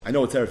I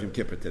know it's Erev Yom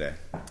Kippur today,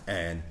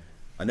 and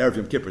on Erev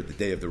Yom Kippur, the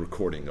day of the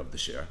recording of the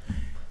shir,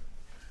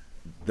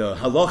 the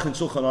halach in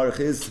Shulchan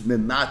Aruch is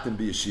mematim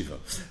b'yeshiva.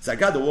 So I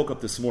got to woke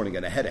up this morning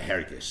and I had a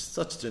hergish.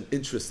 Such an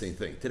interesting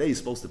thing. Today you're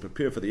supposed to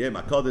prepare for the Yom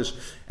HaKadosh,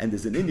 and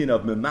there's an Indian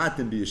of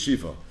mematim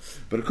b'yeshiva.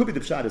 But it could be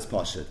the pshat is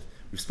pashut.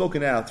 We've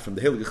spoken out from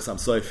the Heilige Chassam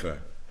Sofer,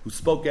 who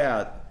spoke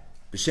out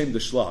b'shem the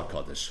Shliach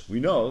HaKadosh. We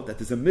know that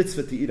there's a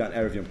mitzvah to eat on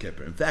Erev Yom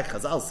Kippur. In fact,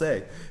 Chazal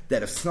say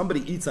that if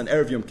somebody eats on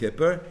Erev Yom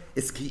Kippur,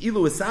 it's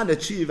ki'ilu esana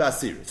chiv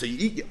asir. So you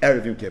eat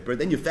Erev Yom Kippur,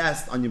 then you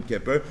fast on Yom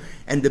Kippur,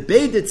 and the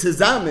Beidet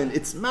Tzezamen,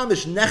 it's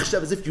mamish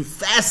nechshav, as if you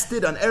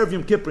fasted on Erev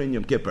Yom Kippur and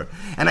Yom Kippur.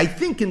 And I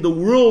think in the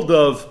world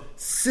of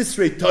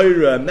Sisrei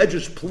Torah,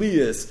 Medrash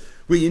Pliyas,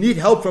 where you need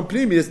help from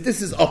Plimius,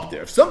 this is up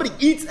there. If somebody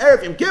eats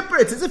Erev Yom Kippur,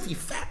 it's as if he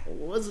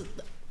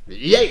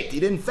he ate, he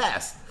didn't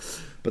fast.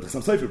 But the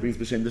Chassam Sofer brings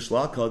b'shem the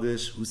Shliach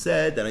HaKadosh, who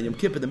said that on Yom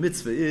Kippur the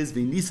mitzvah is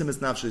v'nisam es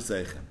nafshay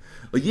seichem.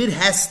 A yid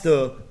has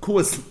to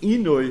cause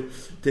inui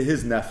to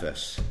his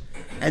nefesh,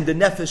 and the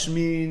nefesh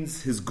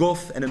means his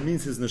guf, and it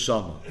means his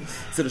neshama.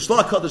 So the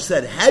Shliach HaKadosh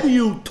said, how do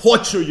you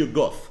torture your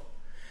guf?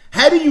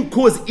 How do you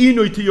cause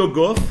inui to your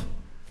guf?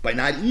 By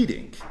not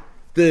eating.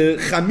 The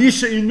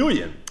chamisha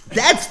inuyim.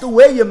 That's the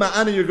way you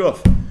ma'ana your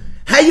guf.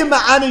 How you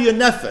ma'ana your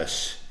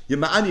nefesh? You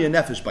ma'ana your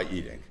nefesh by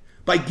eating.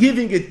 By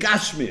giving it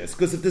gashmias,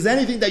 because if there's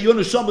anything that your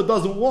neshama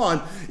doesn't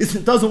want,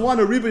 it doesn't want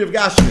a ribuy of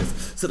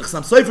gashmias. So the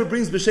Chassam Sofer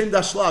brings b'shem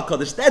the Shliach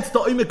HaKadosh. That's the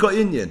oimika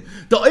inyan.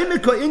 The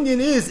oimika inyan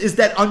is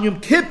that on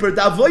Yom Kippur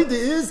the avodah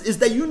is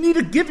that you need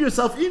to give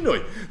yourself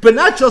inui, but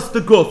not just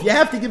the guf. You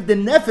have to give the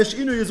nefesh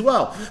inui as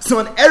well. So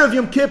on Erev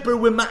Yom Kippur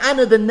we're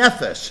ma'ana the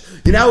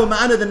nefesh. You know, we're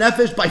ma'ana the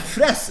nefesh by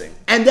fressing,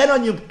 and then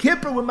on Yom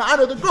Kippur we're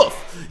ma'ana the guf.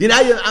 You know,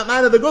 you're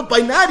ma'ana the guf by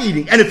not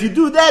eating, and if you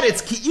do that,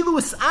 it's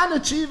ki'ilu esana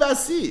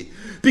chivasi.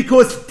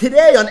 Because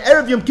today on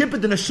Erev Yom Kippur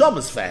the neshama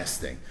is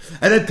fasting,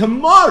 and then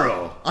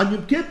tomorrow on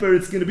Yom Kippur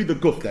it's going to be the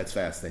guf that's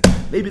fasting.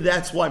 Maybe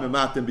that's why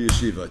mematim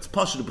b'yeshiva. It's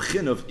pashut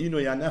b'chin of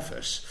inu ya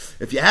nefesh.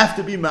 If you have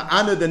to be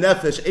ma'ana the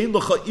nefesh, ein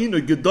locha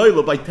inu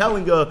gedoylo, by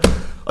telling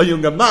a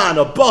young man,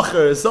 a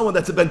bacher, someone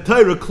that's a ben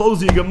Torah,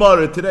 closing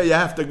Gemara, today you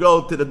have to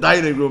go to the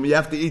dining room, you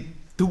have to eat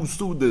 2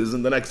 sudas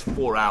in the next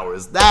 4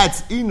 hours.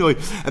 That's inui,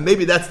 and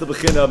maybe that's the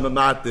b'chin of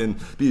mematim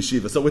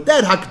b'yeshiva. So with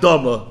that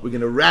hakdama, we're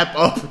going to wrap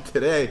up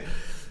today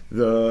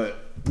the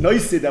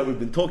noise that we've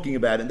been talking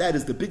about, and that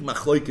is the big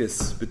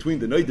machlokes between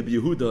the Nedeb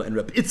Yehuda and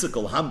Rabbi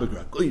Itzikel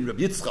Hamburger, Rabbi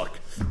Yitzchak,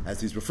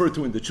 as he's referred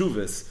to in the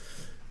Chuvas,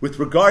 with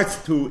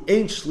regards to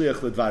ein shliach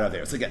ledvar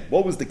aver. So again,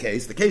 what was the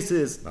case? The case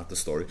is, not the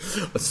story,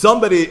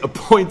 somebody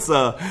appoints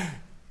a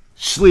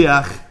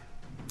shliach,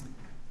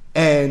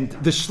 and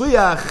the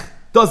shliach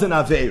does an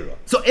avera.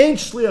 So ein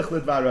shliach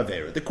ledvar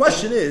avera. The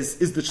question is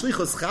the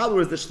shlichus chal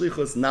or is the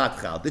shlichus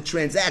not chal? The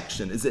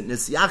transaction, is it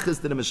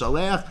nisyachas to the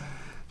mishalech?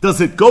 Does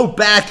it go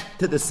back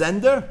to the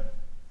sender,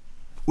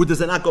 or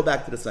does it not go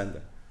back to the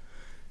sender?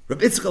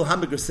 Rabbi Itzikel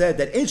Hamburger said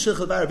that ein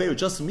shliach ledvar avera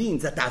just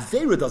means that the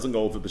avera doesn't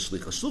go over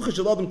b'shliach. Shliach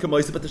shel adam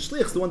kamoisa, but the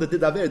shliach is the one that did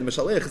the avera. The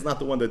mishalech is not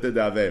the one that did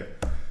the avera.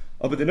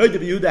 But the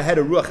Nedeb Yehuda had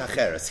a ruach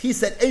acheres. He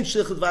said ein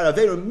shliach ledvar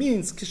avera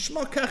means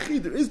kishma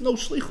kachi. There is no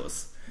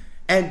shlichus,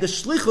 and the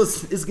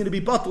shlichus is going to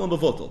be batal and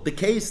bavotal. The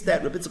case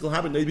that Rabbi Itzikel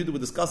Hamburger and Nedeb Yehuda were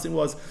discussing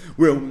was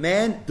where a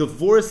man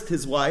divorced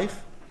his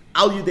wife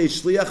al yidei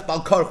shliach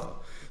bal karcha.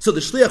 So the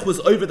shliach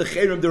was over the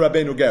cherem de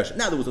Rabbeinu Gersh.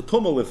 Now there was a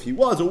tumult if he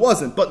was or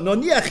wasn't, but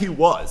noniach he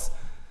was.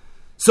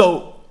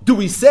 So do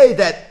we say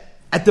that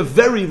at the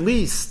very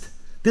least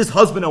this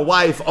husband and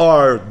wife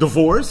are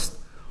divorced,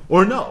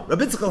 or no?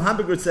 Rabbi Itzikel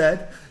Hamburger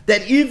said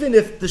that even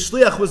if the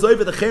shliach was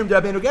over the cherem de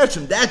Rabbeinu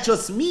Gershom, that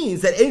just means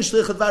that ein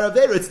shliach ledvar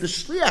avera. It's the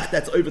shliach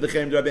that's over the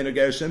cherem de Rabbeinu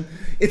Gershom.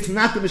 It's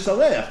not the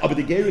mishalech. But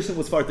the gerushin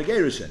was far to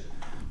gerushin.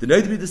 The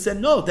Nedeb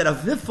said no, that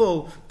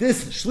avifo,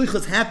 this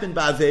shlichus happened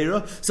by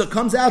avera, so it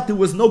comes out there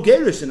was no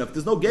gerushin. If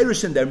there's no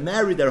gerushin, they're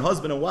married, they're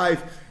husband and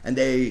wife, and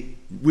they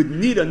would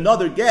need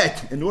another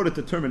get in order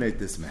to terminate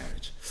this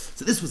marriage.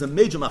 So this was a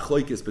major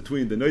machlokes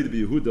between the Nedeb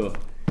Yehuda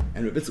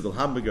and Rabbi Itzikel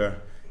Hamburger,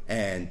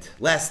 and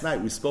last night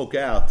we spoke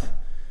out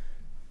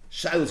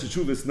Shailos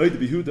Shuvas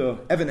Nedeb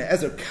Yehuda Even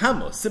Ezer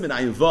Kamo Siman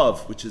Ayin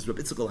Vav, which is Rabbi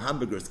Itzikel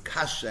Hamburger's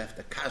kasha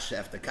after kasha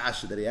after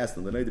kasha that he asked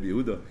on the Nedeb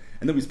Yehuda,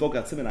 and then we spoke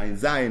out Siman Ayin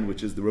Zayin,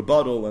 which is the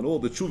rebuttal and all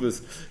the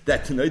chuvas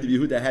that the Nedeb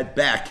Yehuda had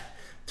back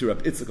to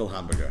Rabbi Itzikel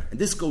Hamburger. And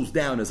this goes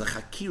down as a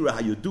Chakira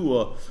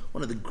Hayudua,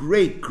 one of the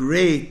great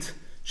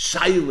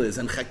shailas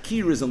and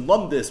Chakiras and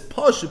Lumdis.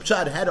 Pashup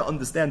Chad had to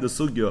understand the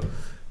sugya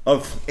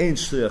of Ein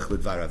Shliach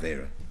Ledvar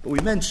Avera. But we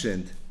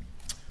mentioned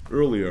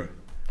earlier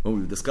when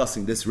we were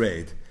discussing this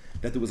raid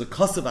that there was a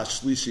kasav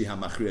ashlishi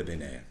hamachriya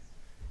b'neihem,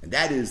 and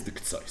that is the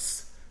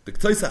ktsois. The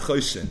ktsois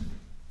hachoshin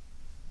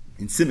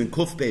in Siman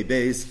Kuf Bey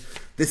Beis.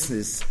 This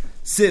is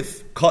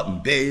Sif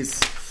Cotton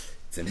Beis.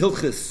 It's in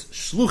Hilchis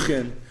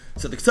Shluchin.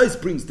 So the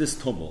ktsois brings this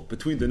tumult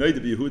between the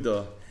Nedeb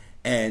Yehuda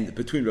and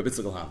between Rabbi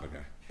Itzikel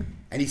Hamburger,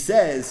 and he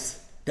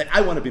says that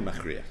I want to be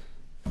machriya,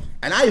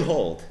 and I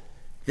hold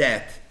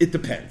that it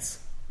depends.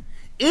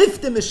 If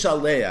the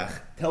Mishaleach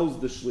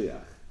tells the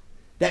Shliach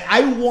that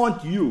I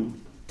want you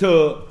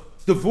to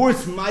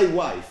divorce my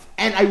wife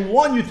and I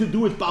want you to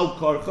do it bal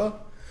karcha.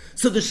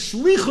 So the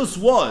shlichus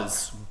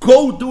was,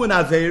 go do an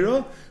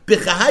avera,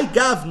 b'chahai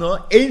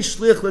gavna, ein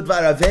shlich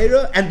ledvar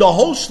avera, and the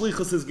whole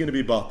shlichus is going to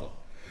be batal.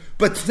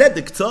 But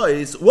tzedek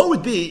tzais, what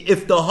would be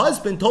if the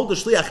husband told the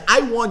shliach,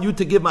 I want you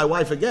to give my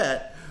wife a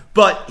get,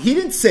 but he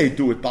didn't say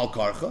do it bal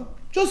karcha,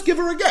 just give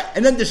her a get.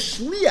 And then the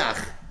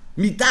shliach,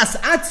 midas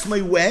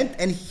atzmai, went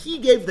and he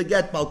gave the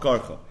get bal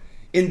karcha.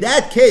 In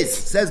that case,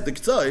 says the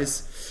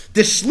tzais,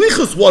 the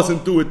shlichus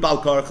wasn't do it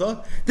bal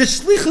karcha. The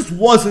shlichus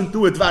wasn't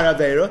do it var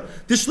avera.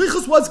 The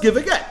shlichus was give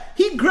a get.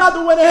 He grabbed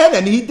and went ahead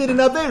and he did an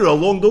avera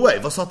along the way.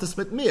 Vasatis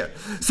mit mir.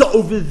 So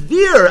over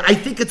there, I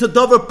think it's a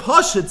davar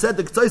pashut, said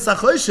the K'tzai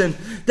Sachoshin,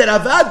 that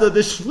avada,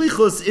 the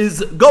shlichus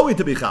is going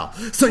to be chal.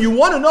 So you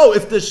want to know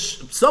if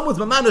someone's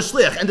mamana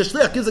shliach and the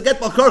shliach gives a get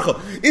bal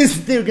karcha,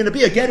 is there going to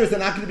be a get or is there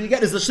not going to be a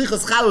get? Is the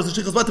shlichus chal or is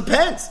the shlichus what?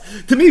 Depends.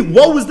 To me,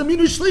 what was the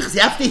minu shlichus?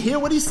 You have to hear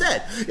what he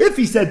said. If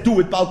he said do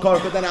it bal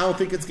karcha, then I don't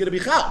think it's going to be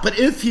chal. But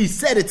if he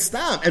said it's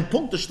tam and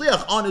Punkt the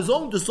shliach on his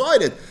own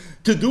decided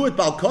to do it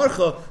bal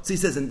karcha, so he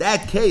says in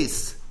that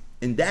case,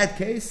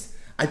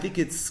 I think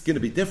it's going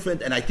to be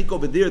different, and I think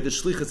over there the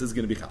shlichus is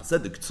going to be chal.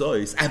 Said the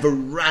K'tzais, I have a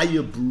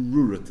raya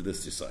brura to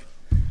this Yisai.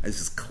 And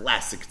this is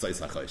classic K'tzai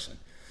Sachoshin.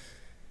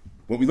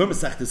 When we learned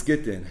Masechtas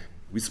Gittin,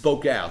 we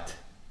spoke out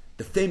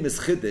the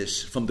famous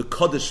chiddush from the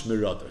Kodesh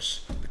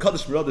Miradosh. The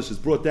Kodesh Miradosh is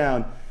brought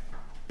down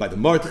by the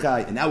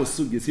Mordechai, and our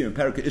sugi is here in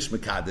Perika Ish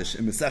Mekadesh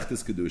in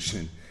Masechtas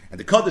Kedushin. And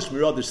the Kodesh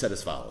Miradosh said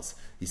as follows.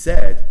 He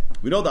said,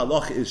 we know that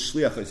Allah is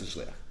shliach or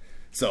shliach.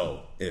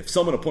 So, if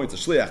someone appoints a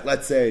shliach,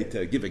 let's say,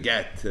 to give a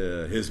get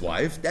to his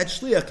wife, that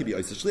shliach could be a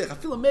shliach. I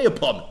feel a may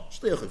upon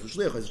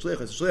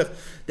shliach.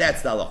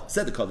 That's the Allah.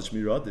 Said the Kodesh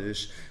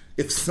Miradosh,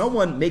 if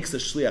someone makes a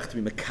shliach to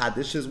be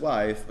mekadesh his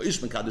wife, or ish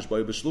mekadesh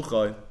boy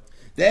b'shluchai,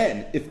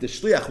 then if the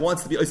shliach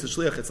wants to be a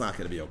shliach, it's not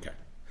going to be okay.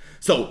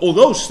 So,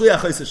 although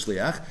shliach is a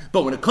shliach,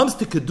 but when it comes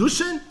to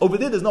kedushin, over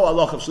there's no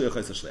Allah of shliach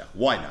is a shliach.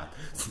 Why not?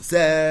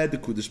 Said the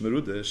Kodesh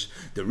Miradosh,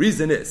 the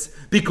reason is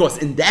because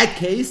in that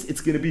case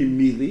it's going to be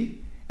mili,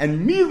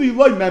 and mili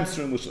loy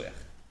memsrin l'shliach.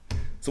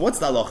 So what's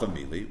the halacha of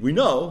mili? We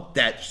know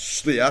that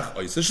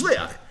shliach is a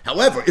shliach.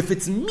 However, if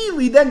it's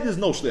mili, then there's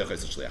no shliach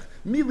is a shliach.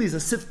 Mili is a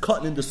sif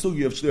cotton in the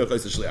sugi of shliach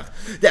is a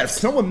shliach. That if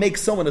someone makes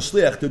someone a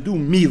shliach to do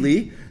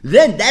mili,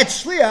 then that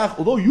shliach,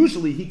 although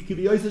usually he could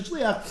be a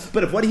shliach,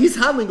 but if what he's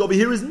handling over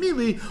here is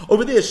mili,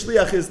 over there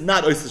shliach is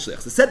not a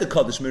shliach. So said the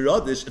Kodesh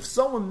Miradosh, if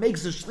someone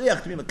makes a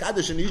shliach to be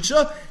makadosh and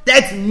isha,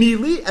 that's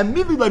mili, and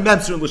mili by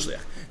memsrin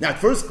l'shliach. Now at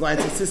first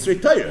glance it's Sisrei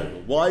Torah.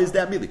 Why is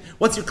that mili?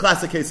 What's your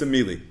classic case of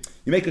mili?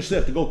 You make a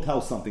shliach to go tell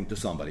something to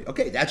somebody.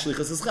 Okay, that shliach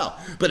is chal.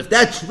 But if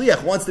that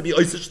shliach wants to be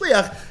oisa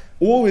shliach,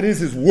 all it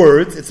is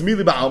words. It's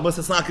mili ba'almas.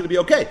 It's not going to be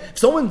okay. If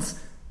someone's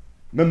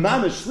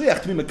memamish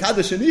shliach to be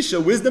mekadosh and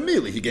isha, where's the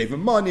mili? He gave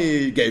him money.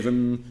 He gave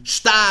him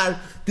shtar.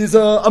 There's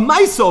a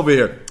mice over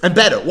here. And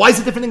better. Why is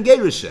it different than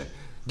gerushin?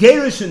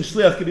 Gerushin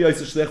shliach can be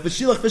oisa shliach.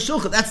 V'shilach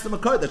v'shulcha. That's the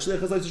makar. That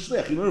shliach is oisa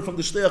shliach. You learn it from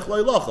the shliach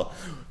lo'ilacha.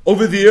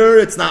 Over there,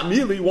 it's not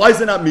mili. Why is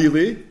it not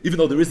mili? Even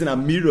though there is an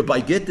amira by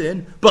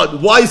gittin,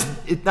 but why is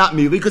it not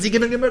mili? Because you're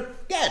giving him a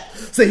get.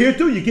 So here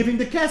too, you're giving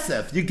the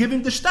kesef, you're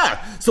giving the shtar.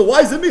 So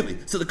why is it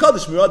mili? So the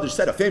Kodesh Miradosh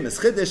said a famous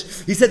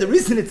chiddush. He said the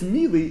reason it's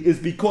mili is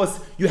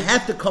because you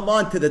have to come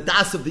on to the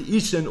das of the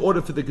isha in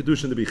order for the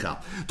kedushin to be chal.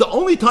 The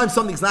only time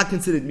something's not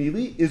considered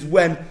mili is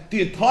when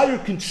the entire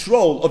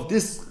control of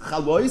this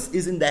chalois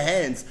is in the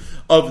hands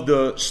of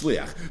the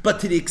shliach. But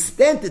to the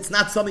extent it's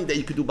not something that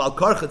you could do bal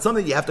karcha, it's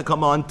something you have to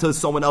come on to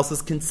someone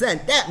else's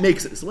consent. That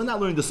makes it. So we're not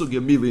learning the sugi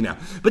of mili now.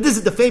 But this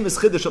is the famous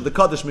chiddush of the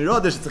Kodesh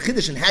Miradosh. It's a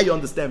chiddush in how you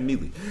understand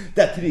mili.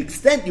 That to the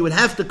extent you would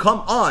have to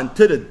come on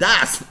to the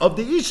das of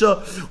the isha,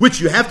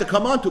 which you have to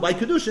come on to by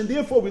kedushin,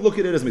 therefore we look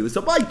at it as mili.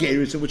 So by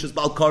gerushin, which is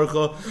bal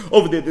karcha,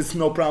 over there's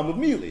no problem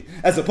with mili.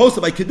 As opposed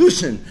to by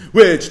kedushin,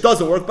 which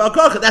doesn't work bal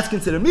karcha, that's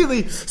considered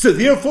mili. So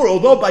therefore,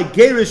 although by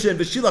gerushin,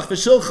 v'shilach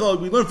v'shilcha,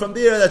 we learn from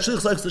there that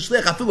shliach likes the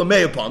shliach, I feel a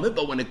may upon it,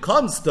 but when it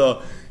comes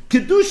to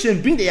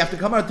kedushin, being they have to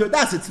come out to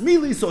das, it's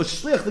mili, so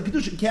shliach, the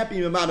kedushin can't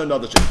be man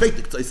another.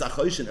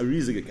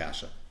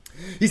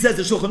 He says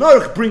the Shulchan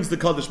Aruch brings the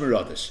Kodesh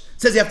Miradosh.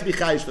 Says you have to be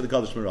chayish for the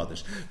Kodesh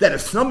Miradosh. That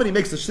if somebody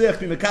makes a shliach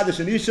be mekadosh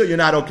and isha, you're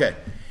not okay.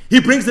 He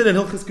brings it in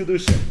Hilchas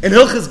Kedushin. In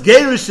Hilchas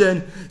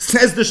Gerushin,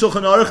 says the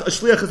Shulchan Aruch, a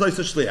shliach is ois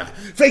a shliach.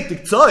 Fake the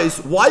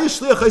Ktsois, why is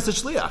shliach ois a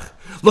shliach?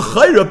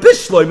 L'chayra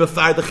bishloi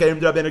mefar the chayim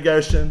d'Rabbeinu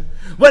Gershon.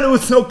 When it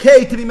was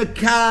okay to be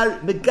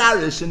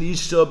megarish and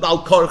isha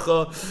bal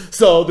korcha,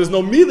 so there's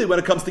no mili when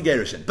it comes to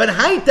Gerushin. But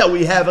haint that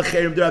we have a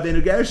chayim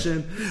d'Rabbeinu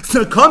Gershon,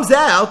 so it comes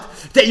out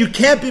that you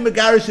can't be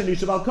megarish and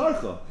isha bal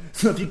korcha.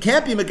 So if you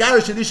can't be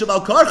megarish and isha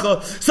bal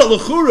karcha, so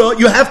l'chura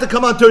you have to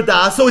come on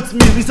Turdah, so it's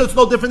mili, so it's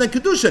no different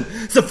than kedushin.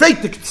 So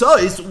fake the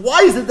ktsois,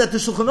 why is it that the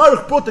Shulchan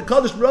Aruch brought the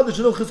Kodesh Miradosh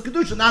and Hilchas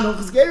Kedushin, not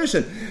Hilchas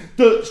Gerushin?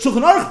 The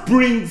Shulchan Aruch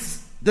brings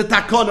the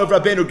takon of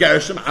Rabbeinu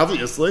Gershom,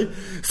 obviously.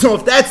 So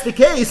if that's the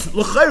case,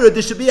 l'chayra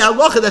there should be a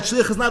halacha that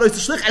shliach is not ois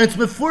shliach, and it's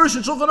mefurish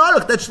in Shulchan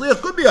Aruch that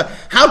shliach could be a.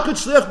 How could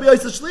shliach be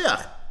ois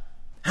shliach?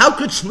 How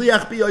could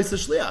shliach be ois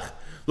shliach?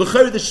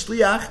 L'chayra the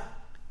shliach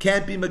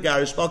can't be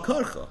megarish bal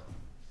karcha.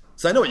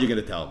 So I know what you're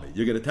going to tell me.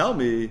 You're going to tell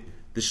me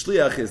the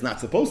shliach is not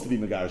supposed to be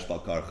megarish bal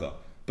karcha,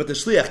 but the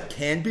shliach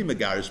can be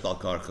megarish bal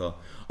karcha.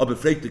 Aber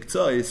fragt the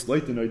Ktsois,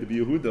 Leute Neude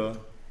Biyehuda,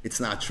 it's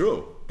not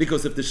true.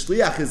 Because if the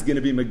shliach is going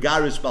to be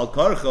megarish bal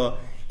karcha,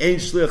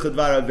 ain't shliach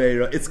advar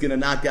avera, it's going to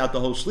knock out the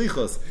whole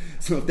shlichus.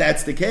 So if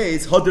that's the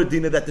case, hadar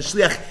dina that the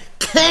shliach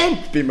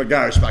can't be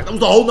megarish bal. That was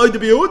the whole Neude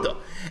Biyehuda.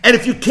 And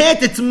if you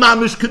can't, it's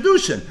mamish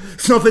kedushin.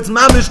 So if it's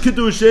mamish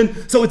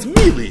kedushin, so it's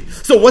mili.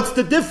 So what's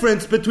the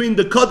difference between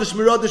the Kaddish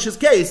Miradish's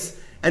case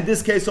and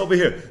this case over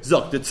here?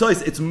 Zok, the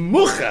tzois, it's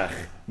muchach,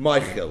 my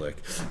chilik.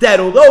 That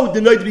although the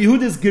Noid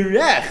Yehuda is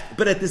gerecht,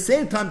 but at the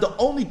same time, the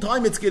only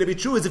time it's going to be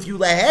true is if you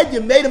lahed,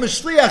 you made him a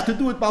shliach to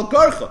do it bal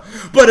karcha.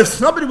 But if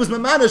somebody was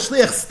mamana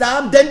shliach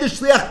stam, then the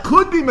shliach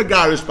could be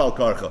megarish bal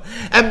karcha.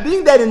 And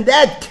being that in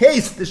that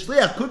case, the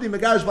shliach could be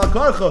megarish bal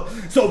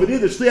karcha, so over there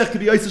the shliach could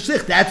be oisa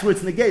shliach. That's where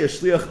it's negay, a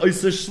shliach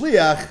oisa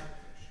shliach.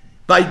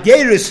 By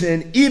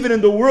gerishin, even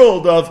in the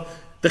world of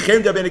the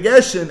Chem Gaben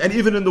Geshen, and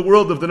even in the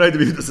world of the Noid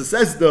Yehuda, so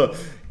says the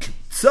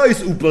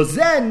Ktsois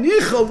ubazen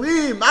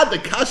nichalim ad the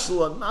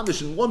kashlon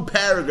mamish in one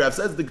paragraph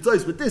says the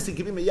Ktsois with this he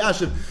give him a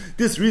yashiv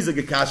this rizag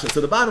a kasha.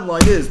 So the bottom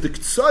line is the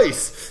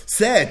Ktsois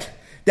said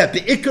that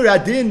beikar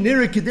adin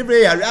nira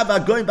kedivrei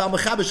harav going bal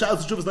mechaber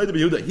shalos shuvas Noid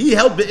Yehuda. He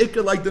held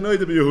beikar like the Noid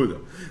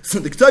Yehuda. So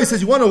the Ktsois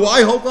says, you want to know why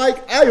I hold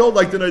like? I hold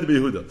like the Noid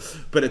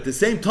Yehuda. But at the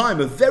same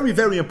time, a very,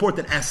 very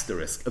important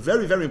asterisk, a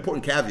very, very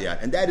important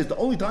caveat, and that is the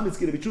only time it's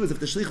going to be true is if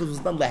the shlichus was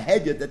done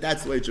lehedya,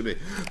 that's the way it should be.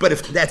 But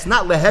if that's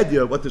not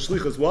lehedya, what the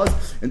shlichus was,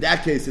 in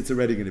that case, it's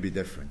already going to be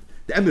different.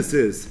 The emes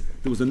is,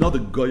 there was another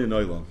goy in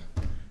Olam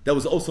that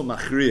was also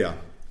machriya,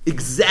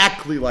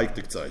 exactly like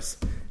the Ktsois.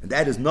 And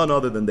that is none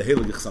other than the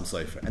Heilig Chasam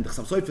Sofer. And the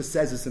Chasam Sofer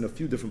says this in a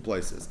few different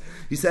places.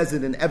 He says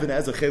it in Even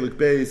Ezer Chelik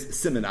Beis,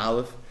 Siman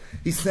Aleph.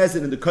 He says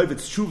it in the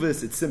Kovetz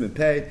Shuvas, it's Siman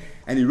Pei.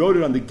 And he wrote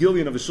it on the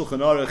Gillion of the Shulchan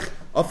Aruch,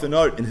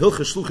 Afenar, in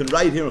Hilchas Shulchan,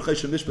 right here in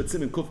Cheshem Mishpat,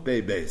 Siman Kuf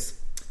Pei Beis.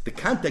 The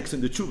context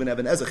in the Tshuva in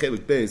Even Ezer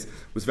Chelik Beis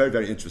was very,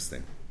 very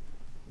interesting.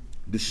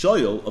 The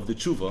shoyel of the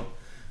Tshuva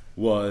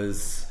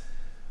was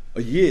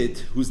a Yid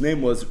whose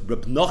name was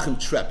Reb Nachum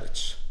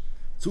Trebich.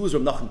 So who was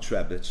Reb Nachum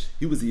Trebich?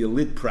 He was a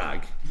Yelid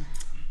Prague.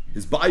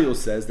 His bio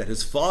says that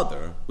his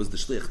father was the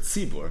Shliach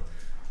Tzibur,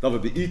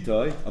 David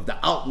Be'itai, of the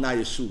Alt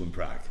Naya Shul in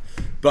Prague.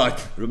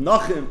 But Reb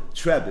Nachum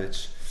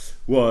Trebich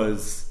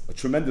was a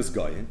tremendous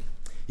guy.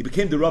 He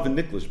became the Rav in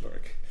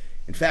Niklasburg.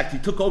 In fact, he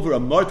took over a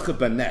Martcha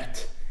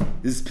Banet,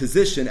 his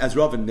position as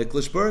Rav in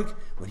Niklasburg.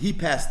 When he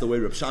passed away,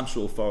 Reb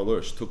Shamshul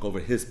Farlursh took over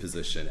his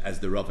position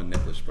as the Rav in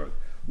Niklasburg.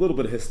 A little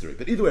bit of history.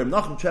 But either way,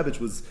 Nachum Trebich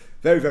was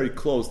very, very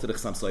close to the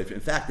Chasam Sofer. In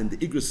fact, in the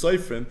Igros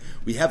Soferim,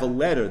 we have a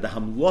letter, the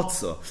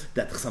Hamlotza,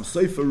 that the Chasam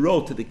Sofer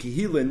wrote to the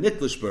Kehila in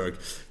Niklasburg,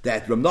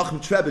 that Reb Nachum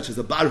Trebich is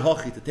a bar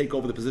hochi to take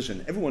over the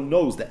position. Everyone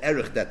knows the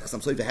erech that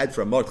Chasam Sofer had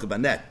for a Martcha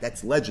Banet.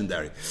 That's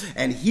legendary.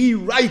 And he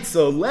writes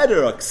a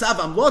letter, a Ksav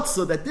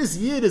Hamlotza, that this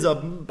Yid is a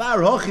bar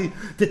hochi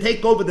to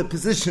take over the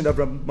position of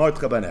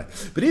Martcha Banet.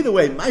 But either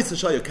way, Maisa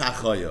Shaya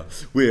Kachaya,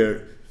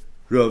 where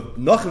Rav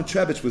Nachum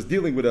Trebich was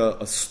dealing with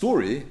a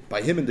story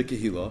by him in the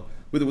Kehila,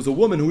 where there was a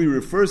woman who he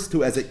refers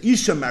to as a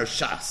Isha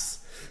Marshas.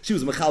 She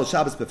was Mechal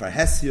Shabbos Befar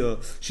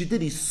Hesia. She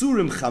did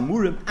Isurim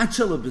Chamurim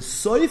Achela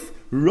B'Soif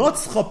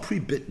Rotzcha Pri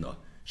Bitna.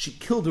 She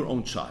killed her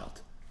own child.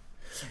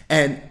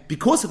 And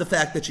because of the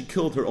fact that she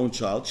killed her own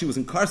child, she was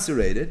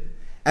incarcerated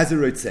as a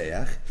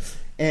Roitzeach,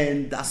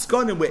 and the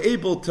Askanim were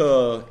able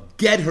to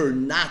get her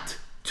not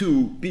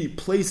to be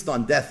placed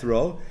on death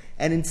row.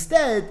 And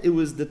instead, it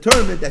was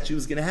determined that she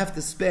was going to have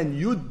to spend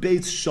Yud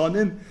Beis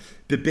Shonim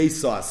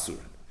Bebeis Asurim.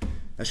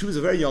 Now, she was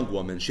a very young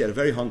woman. She had a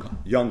very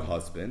young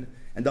husband.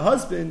 And the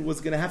husband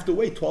was going to have to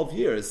wait 12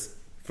 years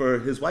for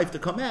his wife to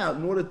come out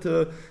in order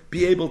to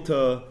be able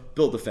to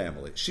build a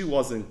family. She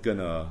wasn't going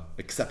to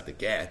accept the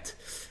get.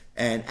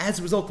 And as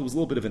a result, it was a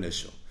little bit of an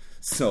issue.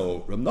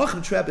 So, Reb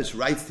Nachum Trebich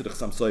writes to the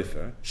Chasam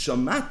Sofer,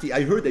 Shamati,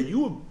 I heard that you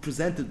were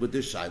presented with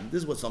this shayla,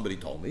 this is what somebody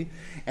told me,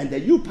 and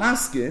that you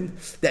paskin,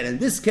 that in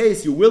this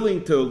case you're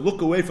willing to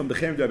look away from the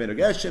Cherem D'Aben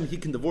Geshem, he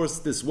can divorce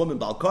this woman,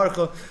 Bal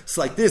Karcha,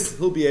 so like this,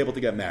 he'll be able to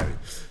get married.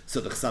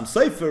 So the Chasam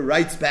Sofer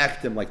writes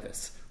back to him like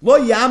this, Lo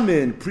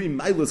yamin pri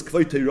mailas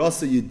kvoy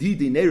teirasa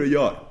yedidi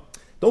neirayar.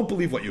 Don't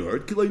believe what you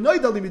heard.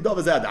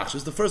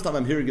 It's the first time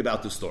I'm hearing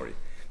about this story.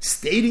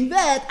 Stating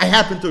that, I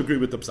happen to agree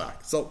with the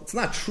psak. So it's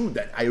not true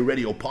that I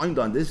already opined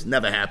on this,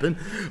 never happened.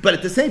 But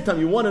at the same time,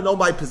 you want to know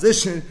my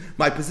position.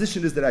 My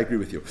position is that I agree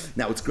with you.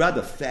 Now, it's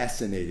rather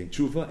fascinating,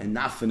 tshuva, and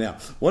not for now.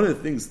 One of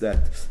the things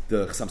that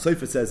the Chasam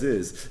Sofer says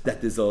is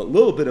that there's a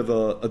little bit of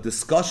a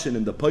discussion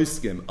in the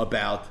poskim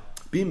about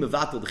being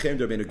mevatel the cherem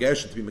d'Rabbeinu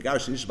Gershon to be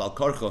megarish ish bal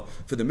karcha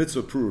for the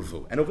mitzvah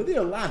pruruvu, and over there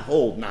a lot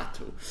hold not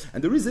to,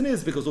 and the reason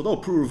is because although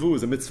pruruvu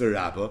is a mitzvah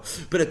rabbah,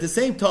 but at the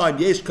same time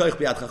yesh koich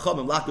b'yad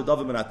chachamim lach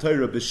l'davim and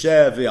atayra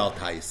b'shev ve'al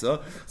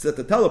taisa, so that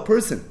to tell a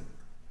person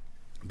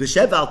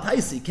b'shev ve'al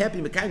taisa he can't be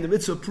mekayim the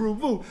mitzvah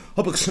pruruvu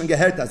hobach shon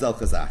gehert azel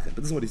chazachet. But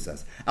this is what he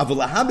says: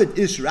 Avol lahamid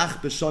ish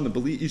rach b'shon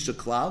b'li isha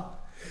klal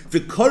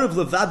v'korav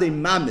levadei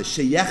mamish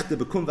sheyechte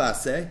b'kum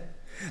v'aseh.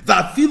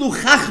 Va'afilu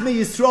chachmei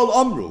Yisrael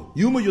amru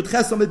Yuma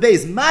Yudches Amid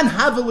Beis Man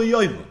Havel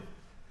Yoyma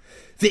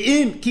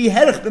Ve'im ki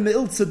herich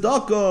b'me'il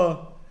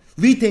tzedakah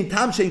litain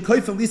tam shein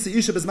koifim lisa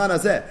isha b'zman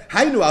hazeh.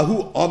 Hainu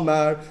ahu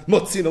omar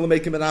motzina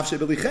l'meikim benafshe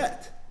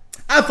b'lichet.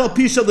 Afal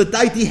pisha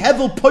l'daiti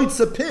hevel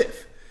poitza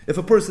piv. If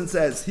a person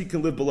says he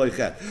can live below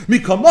chet,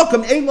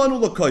 mikamakam ein lanu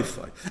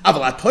l'koifai.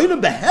 Aval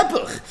atoyim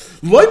behepach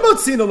loy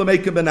motzina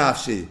l'meikim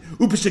benafshe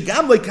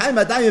upeshagam loykayim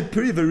adayim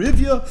piri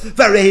v'rivya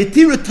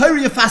v'arehitira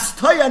toria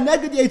fastoya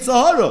neged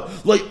yetzahara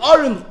loy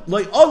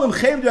olim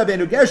chem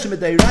d'Rabbeinu Gershom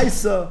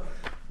edairaisa.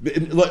 Those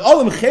few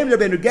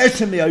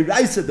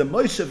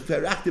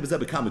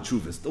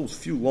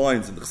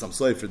lines in the Chassam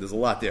Sofer, there's a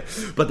lot there.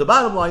 But the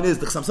bottom line is,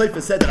 the Chassam Sofer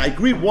said that I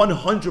agree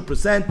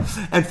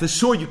 100%, and for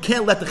sure you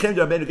can't let the Chem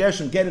Rabbeinu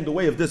Gershom get in the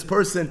way of this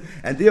person,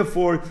 and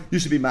therefore you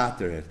should be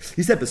matter it.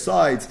 He said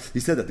besides,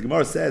 he said that the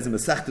Gemara says in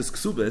Masechtas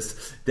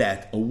Ksubis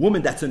that a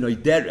woman that's a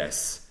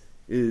noideres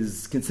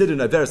is considered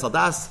an Averes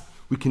Hadas,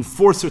 we can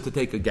force her to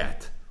take a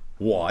get.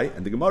 Why?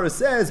 And the Gemara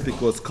says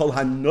because kol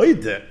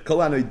hanoideres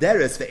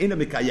ve'ena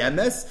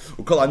mikayemes,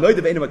 or kol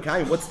hanoide ve'ena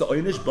mikayem. What's the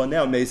oynish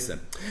banei mesim?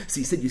 So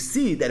he said, you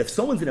see that if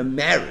someone's in a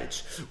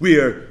marriage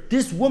where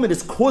this woman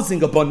is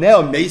causing a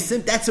banei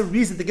mesim, that's a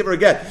reason to give her a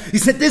get. He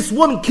said this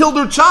woman killed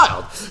her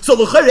child, so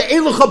l'chayre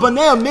ein l'cha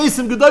banei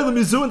mesim gedolim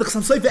mizu, and the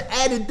Chassam Sofer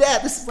added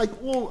that. This is like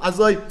all as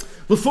like.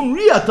 From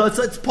Riyata,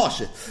 it's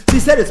Pasha. So he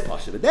said it's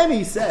Pasha. But then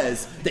he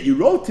says that you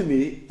wrote to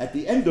me at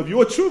the end of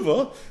your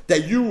tshuva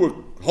that you were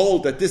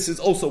hold that this is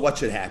also what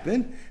should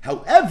happen.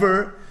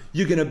 However,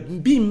 you're going to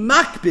be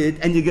makbid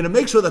and you're going to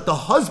make sure that the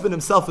husband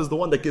himself is the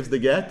one that gives the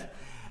get.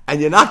 And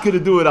you're not going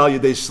to do it al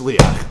yedei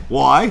shliach.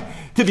 Why?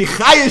 To be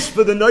chayish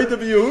for the night of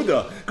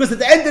Yehuda. Because at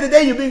the end of the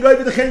day, you're being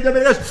over the Chem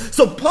Rabbeinu.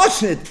 So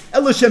Pashit,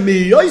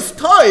 Eloshemi Yois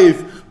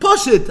Toiv,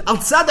 Pashit, Al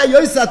Tzada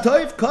Yois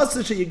Toiv,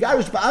 Kasa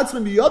Sheyigarish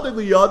Ba'atzma Miyada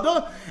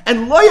Liyada,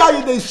 and Lo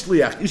Yedei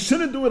Shliach. You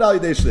shouldn't do it al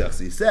yedei shliach.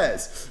 So he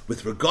says,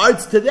 with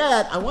regards to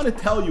that, I want to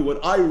tell you what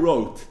I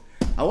wrote.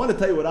 I want to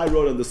tell you what I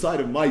wrote on the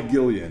side of my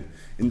Gillian.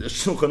 In the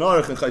Shulchan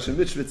Aruch and Chayshon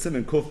Mitzvah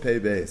and Kuf Pei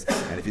Beis.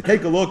 And if you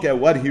take a look at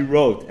what he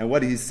wrote and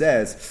what he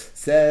says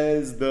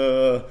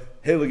the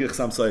Heilige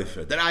Chassam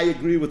Sofer, that I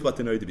agree with what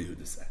the Nodda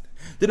Bihuda said.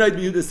 The Nodda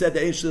Bihuda said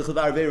that Ein Shliach of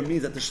Arveira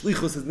means that the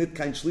Shlichus is not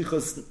kein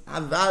Shlichus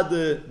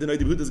Avade, the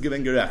Nodda Bihuda is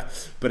given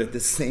gerecht. But at the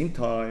same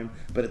time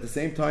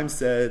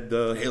said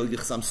the Heilige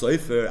Chassam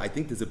Sofer, I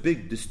think there's a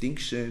big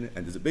distinction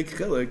and there's a big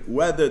chilek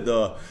whether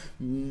the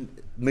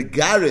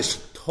Megarish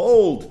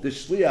told the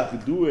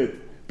Shliach do it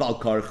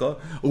Balkarcha,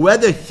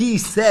 whether he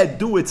said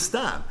do it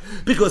stam.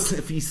 Because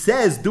if he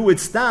says do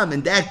it stam,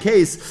 in that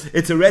case,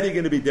 it's already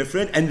going to be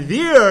different. And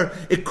there,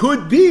 it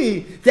could be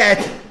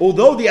that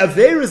although the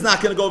Aveira is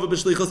not going to go over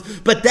b'shlichus,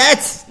 but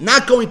that's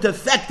not going to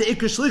affect the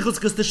Ikar Shlichus,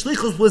 because the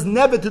Shlichus was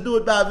never to do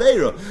it by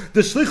Aveira.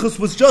 The Shlichus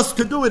was just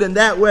to do it in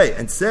that way.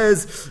 And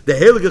says the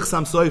Heilige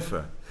Chassam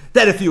Sofer,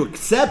 that if you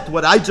accept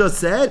what I just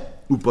said,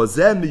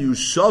 Upazem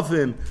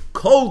Yushavim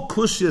Kol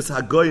Kushias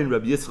Hagoyin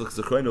Rabbi Yitzchak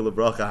Zechroinu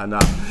Levracha Hana.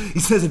 He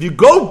says if you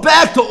go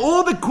back to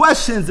all the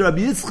questions Rabbi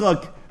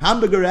Yitzchak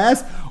Hamburger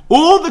asked,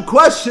 all the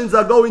questions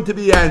are going to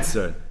be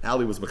answered.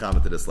 Ali was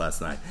mechamed to this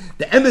last night.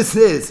 The emes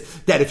is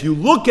that if you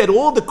look at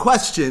all the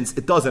questions,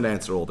 it doesn't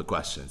answer all the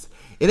questions.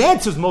 It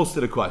answers most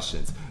of the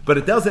questions, but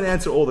it doesn't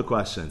answer all the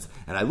questions.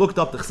 And I looked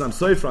up the Chassam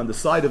Sofer on the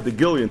side of the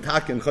Gillian,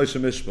 Taka and Choshe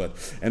Mishpat.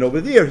 And over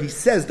there, he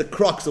says the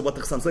crux of what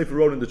the Chassam Sofer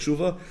wrote in the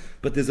Tshuva,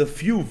 but there's a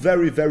few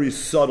very, very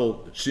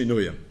subtle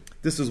shinuyim.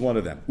 This is one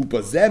of them.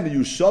 Upazem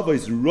Yushava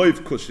is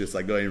Roiv Kushis.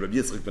 I go in Rabbi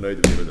Yitzchak ben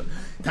Yehuda.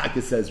 Taka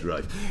says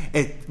Roiv.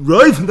 And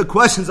Roiv, and the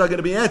questions are going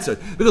to be answered.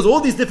 Because all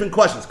these different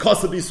questions,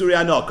 Kasa b'Surya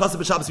Ano, Kasa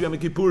b'Shabbos Yom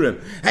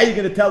Kippurim, how are you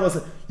going to tell us,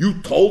 you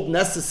told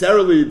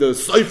necessarily the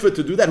Sofer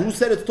to do that? Who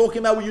said it's talking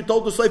about when you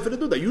told the Sofer to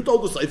do that? You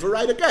told the Sofer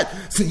right again.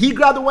 So he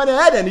rather went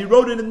ahead and he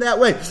wrote it in that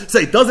way. So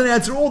it doesn't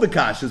answer all the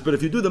kashas, but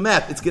if you do the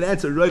math, it's going to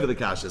answer Roiv of the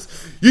kashas.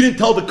 You didn't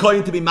tell the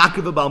Kohen to be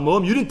Makav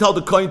Balmum. You didn't tell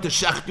the Kohen to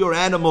shecht your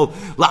animal,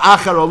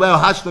 La'achar Oleo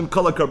Hashlim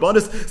Kol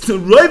HaKarbonis. So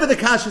Roiv of the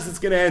kashas it's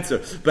going to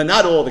answer, but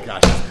not all the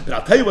kashas. But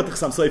I'll tell you what the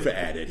Chassam Sofer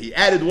added. He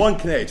added one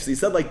knech. So he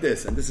said like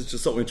this, and this is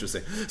just so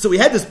interesting. So we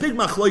had this big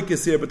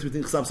machlokes here between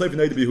Chassam Sofer and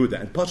Nodda Bihuda,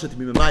 and Pashat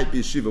might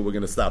be Shiva. We're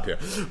going to stop here,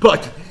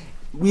 but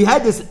we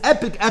had this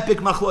epic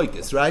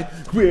machlokes, right?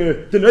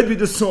 Where the Nodda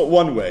Bihuda saw it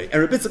one way,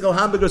 and Rabbi Itzikal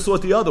Hamburger saw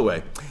it the other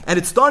way, and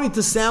it's starting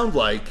to sound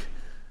like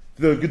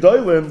the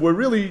Gedolim were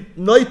really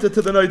noita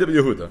to the Nodda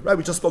Bihuda, right?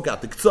 We just spoke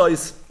out the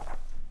Ktsois,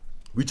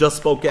 we just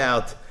spoke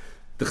out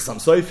the Chassam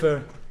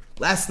Sofer.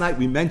 Last night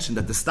we mentioned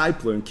that the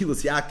Stipler in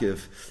Kilos Yaakov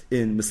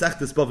in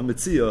Masechtas Bava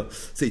Metzia,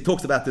 so he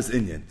talks about this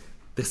Inyan.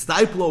 The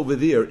Stipler over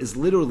there is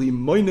literally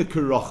Moine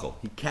Kerachel.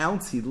 He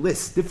counts, he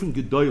lists different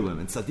Gedolim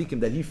and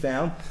Tzadikim that he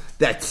found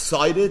that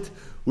sided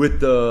with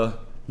the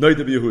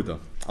Nodda Bihuda.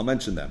 I'll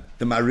mention them.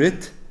 The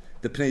Marit,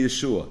 the Pnei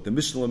Yeshua, the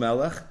Mishnah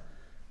Melech,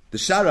 the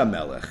Shara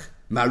Melech,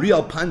 Mari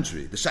al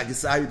Pandri, the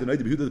Shagisari, the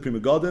Nodda Bihuda, the Prima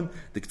Godim,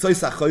 the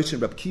Ktsois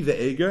HaChoshim, Rab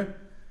Kiva Eger,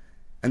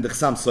 and the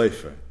Chassam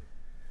Sofer.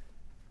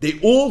 They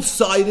all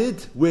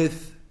sided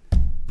with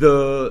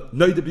the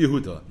Nodda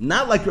Bihuda,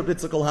 not like Rabbi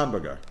Itzikal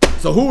Hamburger.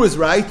 So who is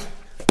right?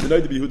 the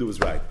Nedda Yehuda was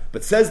right.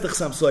 But says the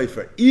Chassam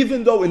Sofer,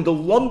 even though in the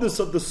lumdus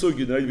of the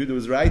Sugya, the Nedda Yehuda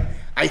was right,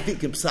 I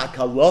think in Psak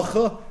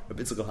Halacha,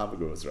 Rabbi Itzikal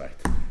Hamburger was right.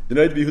 The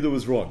Nedda Yehuda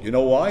was wrong. You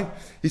know why?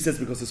 He says,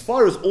 because as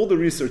far as all the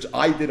research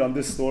I did on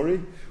this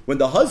story, when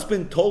the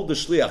husband told the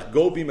Shliach,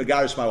 go be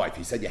Megarish my wife,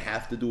 he said, you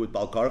have to do it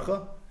Bal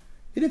Karcha?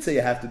 He didn't say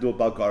you have to do it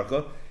Bal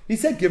Karcha. He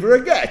said, give her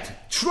a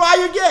get.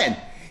 Try again.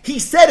 He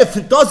said, if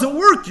it doesn't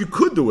work, you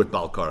could do it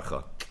Bal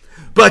Karcha.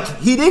 But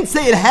he didn't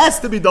say it has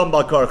to be done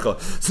by karcha.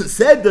 So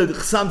said the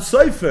Chassam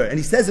Sofer, and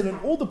he says it in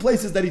all the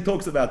places that he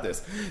talks about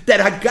this, that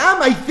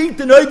Hagam, I think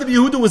the Noid of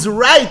Yehuda was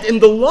right in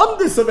the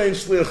lumdus of Ein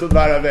Shliach and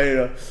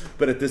Avira.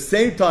 But at the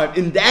same time,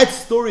 in that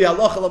story,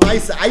 Halacha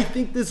L'maisa, I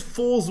think this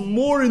falls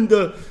more in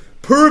the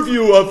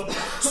purview of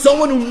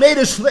someone who made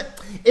a shliach.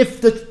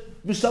 If the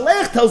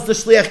Mishalech tells the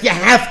shliach, you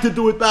have to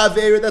do it by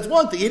Avira, that's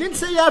one thing. He didn't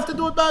say you have to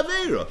do it by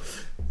Avira.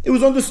 It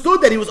was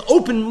understood that he was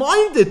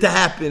open-minded to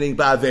happening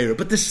by Avera,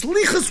 but the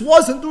shlichus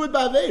wasn't do it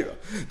by Avera.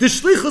 The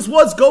shlichus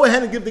was go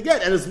ahead and give the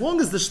get, and as long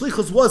as the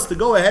shlichus was to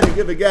go ahead and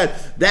give a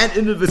get, that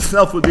in and of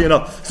itself would be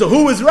enough. So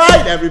who was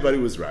right? Everybody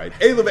was right.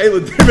 In the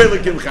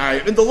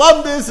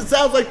Lamdis, it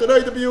sounds like the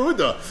Noida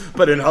Yehuda,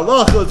 but in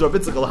Halachos or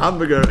Itzikel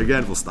Hamburger,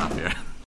 again, we'll stop here.